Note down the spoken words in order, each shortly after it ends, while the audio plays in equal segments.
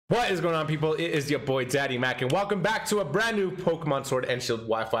What is going on, people? It is your boy DaddyMac, and welcome back to a brand new Pokemon Sword and Shield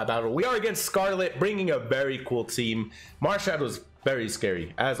Wi-Fi battle. We are against Scarlet, bringing a very cool team. Marshadow is very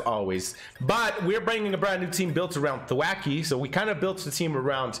scary, as always, but we're bringing a brand new team built around Thwackey. So we kind of built the team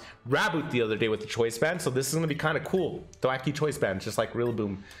around Raboot the other day with the Choice Band, so this is going to be kind of cool. Thwackey Choice Band, just like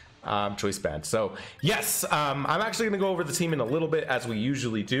Rillaboom Choice Band. So yes, I'm actually going to go over the team in a little bit, as we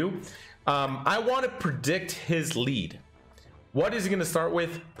usually do. I want to predict his lead. What is he going to start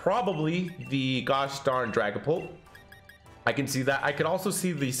with? Probably the gosh darn Dragapult. I can see that. I can also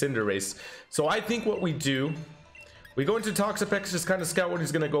see the Cinderace. So I think what we do, we go into Toxapex, just kind of scout what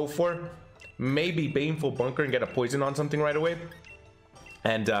he's going to go for. Maybe Baneful Bunker and get a poison on something right away.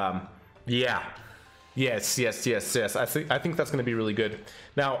 And yeah. Yes. I think that's going to be really good.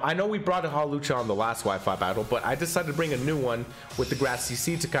 Now, I know we brought a Hawlucha on the last Wi-Fi battle, but I decided to bring a new one with the Grass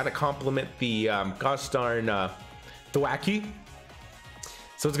CC to kind of complement the gosh darn Thwackey.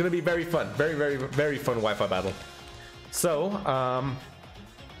 So it's gonna be very fun, very fun Wi-Fi battle. So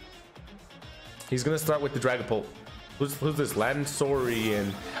he's gonna start with the Dragapult. Who's this?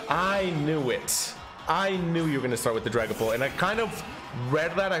 Lansorian. I knew it. I knew you were gonna start with the Dragapult, and I kind of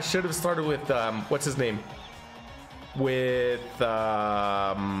read that I should have started with what's his name? With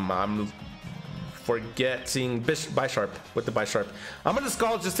I'm forgetting Bisharp, with the Bisharp. I'm gonna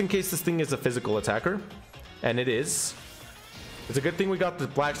Scald just in case this thing is a physical attacker, and it is. It's a good thing we got the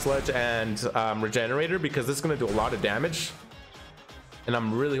Black Sludge and Regenerator, because this is going to do a lot of damage. And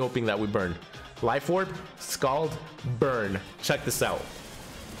I'm really hoping that we burn. Life Orb, Scald, burn. Check this out.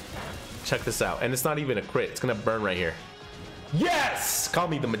 Check this out. And it's not even a crit. It's going to burn right here. Yes! Call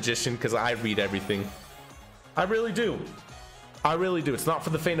me the magician, because I read everything. I really do. I really do. It's not for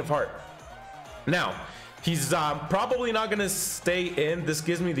the faint of heart. Now, he's probably not going to stay in. This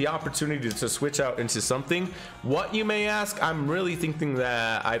gives me the opportunity to switch out into something. What, you may ask? I'm really thinking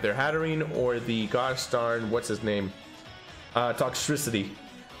that either Hatterene or the gosh darn, what's his name? Toxtricity.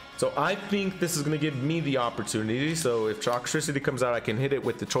 So I think this is going to give me the opportunity. So if Toxtricity comes out, I can hit it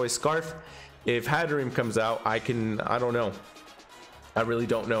with the Choice Scarf. If Hatterene comes out, I don't know. I really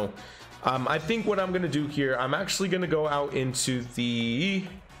don't know. I think what I'm going to do here, I'm actually going to go out into the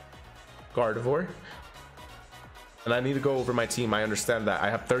Gardevoir. And I need to go over my team. I understand that.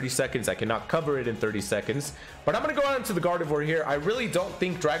 I have 30 seconds. I cannot cover it in 30 seconds. But I'm going to go out into the Gardevoir here. I really don't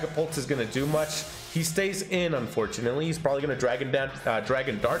think Dragapult is going to do much. He stays in, unfortunately. He's probably going to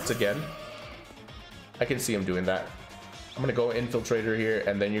Dragon Darts again. I can see him doing that. I'm going to go Infiltrator here,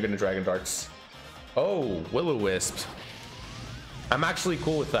 and then you're going to Dragon Darts. Oh, Will-O-Wisp. I'm actually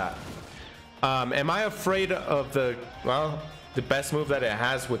cool with that. Am I afraid of the... Well... The best move that it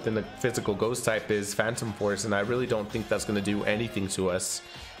has within the physical ghost type is Phantom Force, and I really don't think that's going to do anything to us.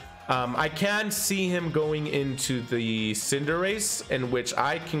 I can see him going into the Cinderace, in which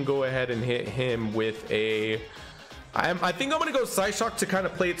I can go ahead and hit him with a... I think I'm going to go Psyshock to kind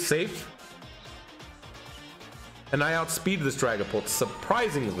of play it safe. And I outspeed this Dragapult,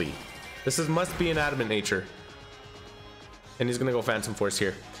 surprisingly. Must be an adamant nature. And he's going to go Phantom Force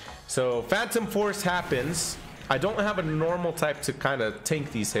here. So Phantom Force happens. I don't have a normal type to kind of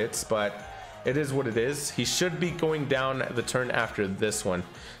tank these hits, but it is what it is. He should be going down the turn after this one.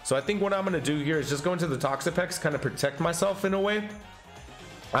 So I think what I'm going to do here is just go into the Toxapex, kind of protect myself in a way.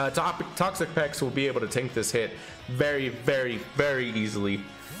 Toxapex will be able to tank this hit very easily.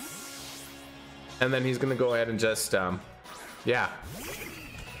 And then he's going to go ahead and just, yeah.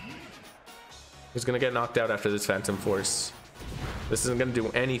 He's going to get knocked out after this Phantom Force. This isn't going to do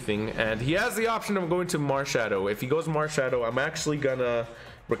anything, and he has the option of going to Marshadow. If he goes Marshadow, I'm actually going to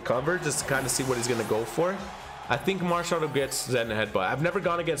recover just to kind of see what he's going to go for. I think Marshadow gets Zen Headbutt. I've never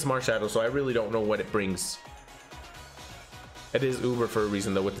gone against Marshadow, so I really don't know what it brings. It is Uber for a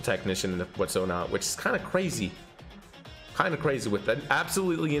reason, though, with the Technician and what's so not, which is kind of crazy. Kind of crazy with that.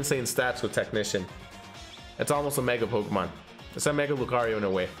 Absolutely insane stats with Technician. It's almost a Mega Pokemon. It's a Mega Lucario in a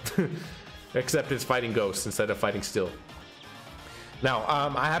way. Except it's fighting ghosts instead of fighting steel. Now,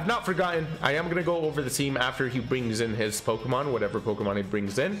 I have not forgotten, I am going to go over the team after he brings in his Pokemon, whatever Pokemon he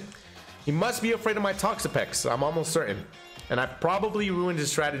brings in. He must be afraid of my Toxapex, I'm almost certain. And I probably ruined his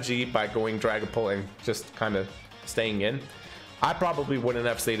strategy by going Dragapult and just kind of staying in. I probably wouldn't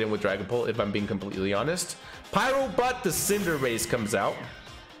have stayed in with Dragapult if I'm being completely honest. Pyro, but the Cinderace comes out.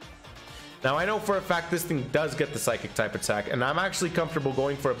 Now, I know for a fact this thing does get the Psychic type attack, and I'm actually comfortable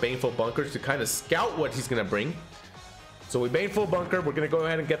going for a Baneful Bunker to kind of scout what he's going to bring. So we Baneful Bunker, we're going to go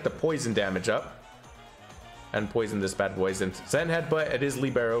ahead and get the poison damage up. And poison this bad boy. Zen Headbutt, it is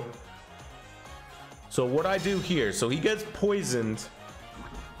Libero. So what I do here, so he gets poisoned.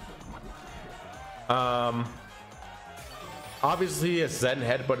 Obviously, a Zen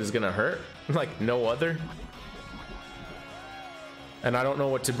headbutt is gonna hurt like no other. And I don't know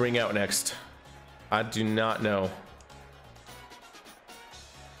what to bring out next. I do not know.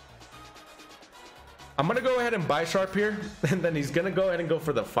 I'm gonna go ahead and Bisharp here, and then he's gonna go ahead and go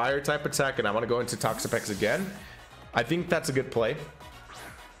for the fire type attack, and I want to go into Toxapex again. I think that's a good play.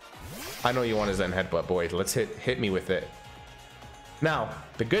 I know you want a Zen headbutt, boy. Let's hit me with it. Now,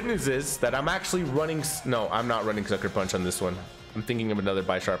 the good news is that I'm actually running... No, I'm not running Sucker Punch on this one. I'm thinking of another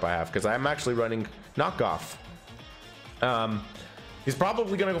Bisharp I have, because I'm actually running Knockoff. He's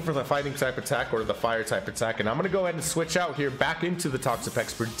probably going to go for the fighting type attack or the fire type attack, and I'm going to go ahead and switch out here back into the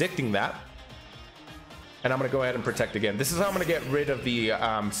Toxapex, predicting that. And I'm going to go ahead and protect again. This is how I'm going to get rid of the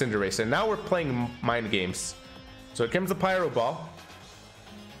Cinderace. And now we're playing mind games. So here comes the Pyro Ball.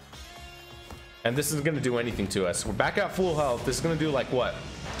 And this isn't going to do anything to us. We're back at full health. This is going to do like what?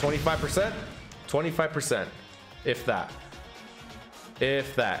 25%? 25%. If that.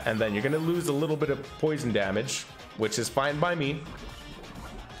 If that. And then you're going to lose a little bit of poison damage, which is fine by me.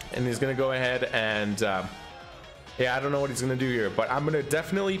 And he's going to go ahead and... yeah, I don't know what he's going to do here. But I'm going to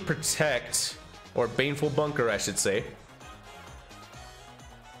definitely protect... Or Baneful Bunker, I should say.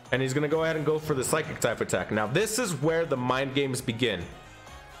 And he's going to go ahead and go for the Psychic type attack. Now, this is where the mind games begin.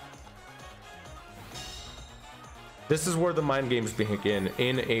 This is where the mind games begin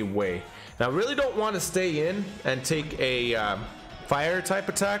in a way. Now, I really don't want to stay in and take a fire type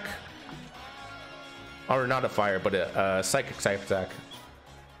attack. Or not a fire, but a Psychic type attack.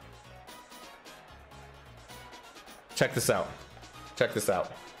 Check this out. Check this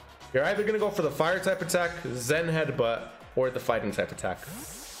out. You're either going to go for the fire type attack, Zen headbutt, or the fighting type attack.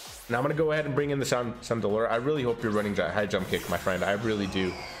 Now I'm going to go ahead and bring in the Chandelure. I really hope you're running high jump kick, my friend. I really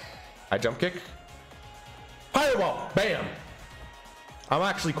do. High jump kick. Fireball! Bam! I'm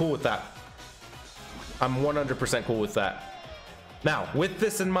actually cool with that. I'm 100% cool with that. Now, with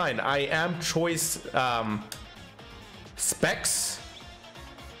this in mind, I am choice specs.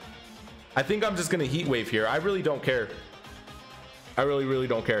 I think I'm just going to Heat Wave here. I really don't care. I really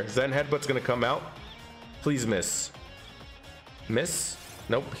don't care. Zen headbutt's gonna come out. Please miss. Miss?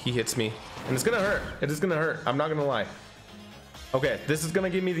 Nope, he hits me. And it's gonna hurt. It is gonna hurt. I'm not gonna lie. Okay, this is gonna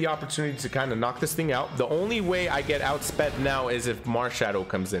give me the opportunity to kind of knock this thing out. The only way I get outsped now is if Marshadow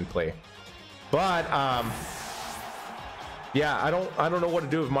comes in play. But yeah, I don't know what to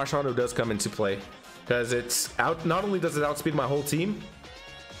do if Marshadow does come into play. Because it's out, not only does it outspeed my whole team,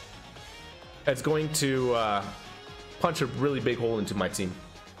 it's going to punch a really big hole into my team.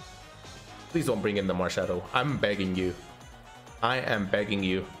 Please don't bring in the Marshadow. I'm begging you. I am begging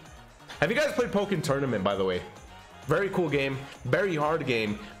you. Have you guys played Pokken Tournament, by the way? Very cool game, very hard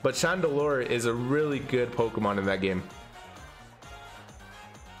game, but Chandelure is a really good Pokemon in that game.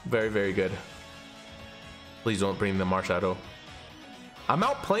 Very good. Please don't bring the Marshadow. I'm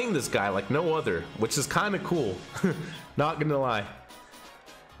outplaying this guy like no other, which is kind of cool. Not gonna lie.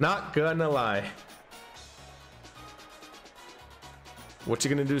 Not gonna lie. What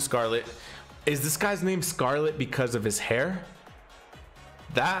you gonna do, Scarlet? Is this guy's name Scarlet because of his hair?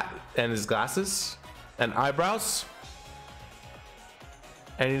 That and his glasses and eyebrows?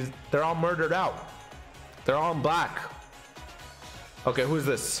 And they're all murdered out. They're all in black. Okay, who's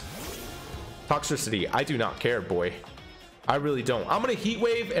this? Toxicity. I do not care, boy. I really don't. I'm gonna Heat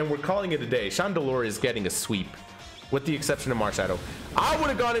Wave and we're calling it a day. Chandelure is getting a sweep, with the exception of Marshadow. I would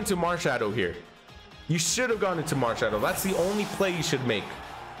have gone into Marshadow here. You should have gone into Marshadow. That's the only play you should make.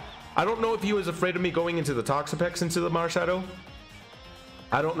 I don't know if he was afraid of me going into the Toxapex into the Marshadow.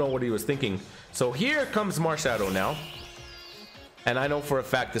 I don't know what he was thinking. So here comes Marshadow now. And I know for a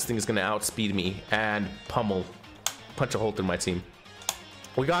fact this thing is going to outspeed me and punch a hole through my team.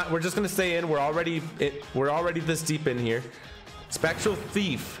 We're just going to stay in. We're already this deep in here. Spectral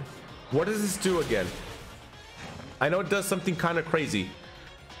Thief. What does this do again? I know it does something kind of crazy.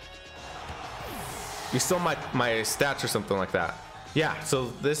 You stole my stats or something like that. Yeah,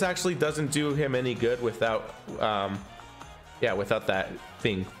 so this actually doesn't do him any good without yeah, without that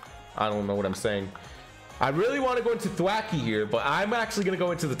thing. I don't know what I'm saying. I really want to go into Thwacky here, but I'm actually going to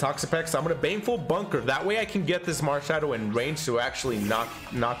go into the Toxapex. So I'm going to Baneful Bunker. That way I can get this Marshadow in range to actually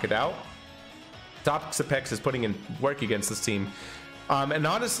knock it out. Toxapex is putting in work against this team. And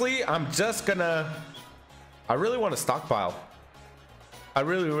honestly, I'm just going to... I really want to stockpile. I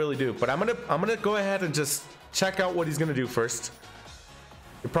really do. But I'm gonna go ahead and just check out what he's going to do first.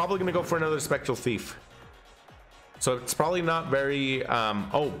 You're probably going to go for another Spectral Thief. So it's probably not very...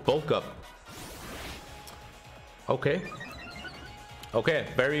 oh, Bulk Up. Okay. Okay,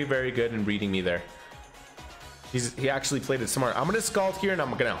 very good in reading me there. He actually played it smart. I'm gonna Scald here and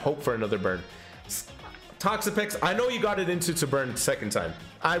I'm gonna hope for another burn. Toxapex, I know you got it into to burn second time.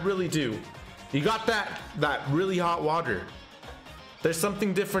 I really do. You got that really hot water. There's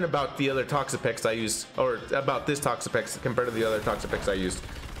something different about the other Toxapex I used, or about this Toxapex compared to the other Toxapex I used.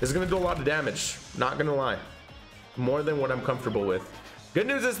 It's gonna do a lot of damage, not gonna lie. More than what I'm comfortable with. Good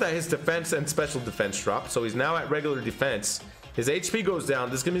news is that his defense and special defense drop, so he's now at regular defense. His HP goes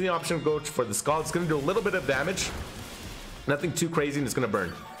down. This is gonna be the option to go for the skull. It's gonna do a little bit of damage. Nothing too crazy, and it's gonna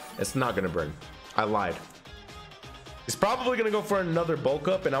burn. It's not gonna burn. I lied. He's probably gonna go for another bulk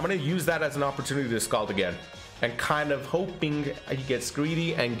up, and I'm gonna use that as an opportunity to scald again. And kind of hoping he gets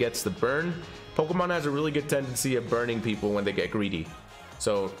greedy and gets the burn. Pokemon has a really good tendency of burning people when they get greedy.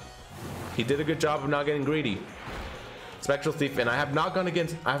 So he did a good job of not getting greedy. Spectral Thief, and I have not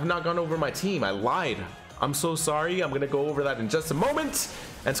gone over my team. I lied. I'm so sorry. I'm gonna go over that in just a moment.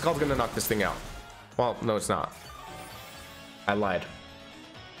 And Skull's gonna knock this thing out. Well, no, it's not. I lied.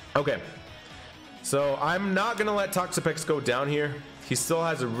 Okay. So I'm not gonna let Toxapex go down here. He still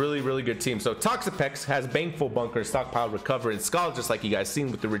has a really good team. So Toxapex has Baneful Bunker, Stockpile, Recover, and Skull, just like you guys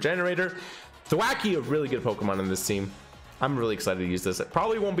seen with the Regenerator. Thwackey, a really good Pokemon on this team. I'm really excited to use this. I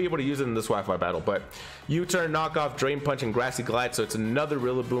probably won't be able to use it in this Wi-Fi battle, but U-Turn, Knockoff, Drain Punch, and Grassy Glide. So it's another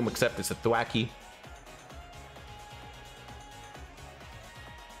Rillaboom, except it's a Thwackey.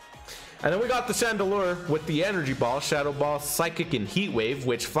 And then we got the Chandelure with the Energy Ball, Shadow Ball, Psychic, and Heat Wave,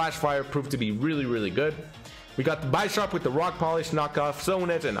 which Flash Fire proved to be really good. We got the Bisharp with the Rock Polish, Knockoff,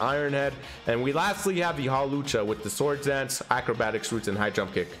 Stone Edge, and Iron Head. And we lastly have the Hawlucha with the Sword Dance, Acrobatics, Roots, and High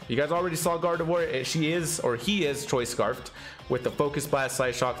Jump Kick. You guys already saw Gardevoir. He is Choice Scarfed with the Focus Blast,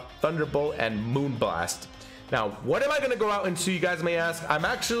 Psyshock, Thunderbolt, and Moon Blast. Now, what am I going to go out into, you guys may ask? I'm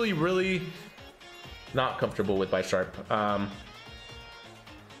actually really not comfortable with Bisharp.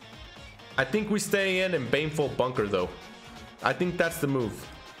 I think we stay in Baneful Bunker, though. I think that's the move.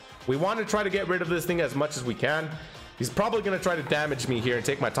 We want to try to get rid of this thing as much as we can. He's probably going to try to damage me here and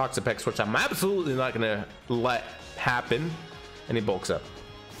take my Toxapex, which I'm absolutely not going to let happen. And he bulks up.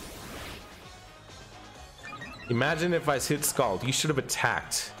 Imagine if I hit Scald. You should have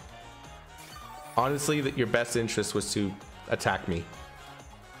attacked. Honestly, that your best interest was to attack me.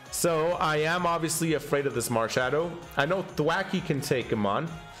 So I am obviously afraid of this Marshadow. I know Thwackey can take him on.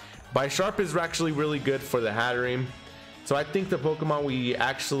 Bisharp is actually really good for the Hatterene. So I think the Pokemon we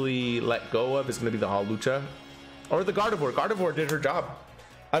actually let go of is going to be the Hawlucha or the Gardevoir. Gardevoir did her job.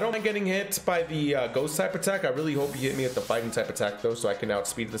 I don't mind getting hit by the Ghost type attack. I really hope you hit me at the Fighting type attack though, so I can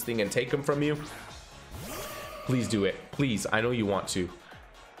outspeed this thing and take him from you. Please do it. Please. I know you want to.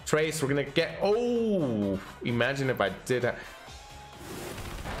 Trace, we're going to get... Oh! Imagine if I did...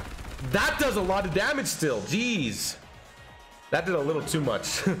 That does a lot of damage still. Jeez. That did a little too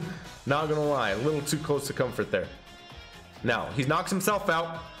much. Not gonna lie, a little too close to comfort there. Now, he knocks himself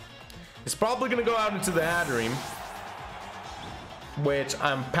out. He's probably gonna go out into the Hatterene, which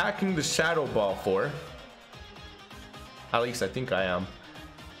I'm packing the Shadow Ball for. At least I think I am.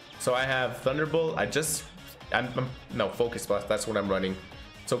 So I have Thunderbolt. No, Focus Blast. That's what I'm running.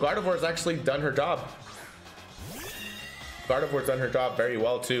 So Gardevoir's actually done her job. Gardevoir's done her job very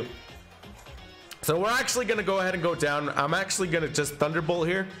well too. So we're actually going to go ahead and go down. I'm actually going to just Thunderbolt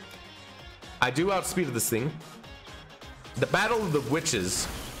here. I do outspeed this thing. The Battle of the Witches.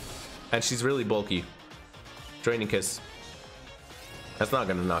 And she's really bulky. Draining Kiss. That's not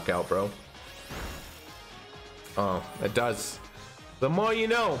going to knock out, bro. Oh, it does. The more you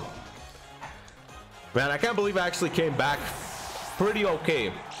know. Man, I can't believe I actually came back pretty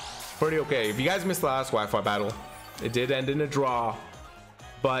okay. Pretty okay. If you guys missed the last Wi-Fi battle, it did end in a draw.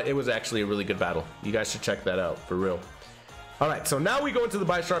 But it was actually a really good battle. You guys should check that out, for real. Alright, so now we go into the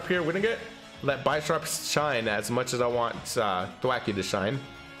Bisharp here. We're gonna let Bisharp shine as much as I want Thwackey to shine.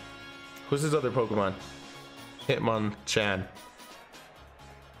 Who's his other Pokemon? Hitmonchan.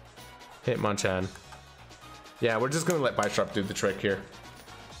 Hitmonchan. Yeah, we're just gonna let Bisharp do the trick here.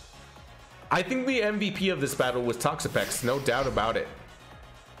 I think the MVP of this battle was Toxapex, no doubt about it.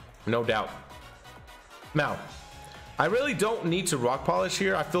 No doubt. Now, I really don't need to Rock Polish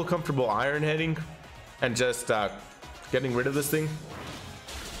here. I feel comfortable Iron Heading and just getting rid of this thing.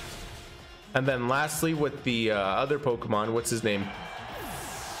 And then lastly with the other Pokemon, what's his name?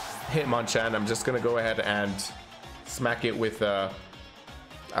 Hitmonchan. I'm just going to go ahead and smack it with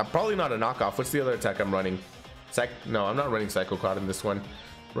probably not a knockoff. What's the other attack I'm running? No, I'm not running Psycho Cloud in this one.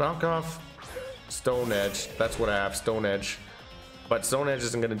 Knockoff, Stone Edge. That's what I have, Stone Edge. But Stone Edge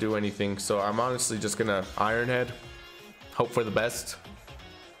isn't going to do anything. So I'm honestly just going to Iron Head. Hope for the best.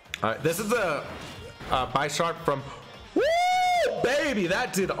 This is a Bisharp from... Woo! Baby,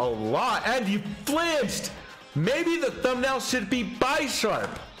 that did a lot. And you flinched. Maybe the thumbnail should be Bisharp.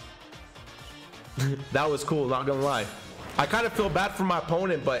 That was cool, not gonna lie. I kind of feel bad for my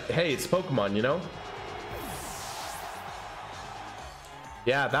opponent, but hey, it's Pokemon, you know?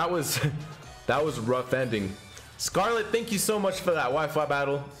 Yeah, that was that was a rough ending. Scarlet, thank you so much for that Wi-Fi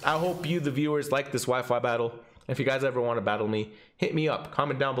battle. I hope you, the viewers, like this Wi-Fi battle. If you guys ever want to battle me, hit me up.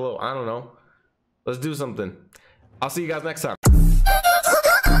 Comment down below. I don't know. Let's do something. I'll see you guys next time.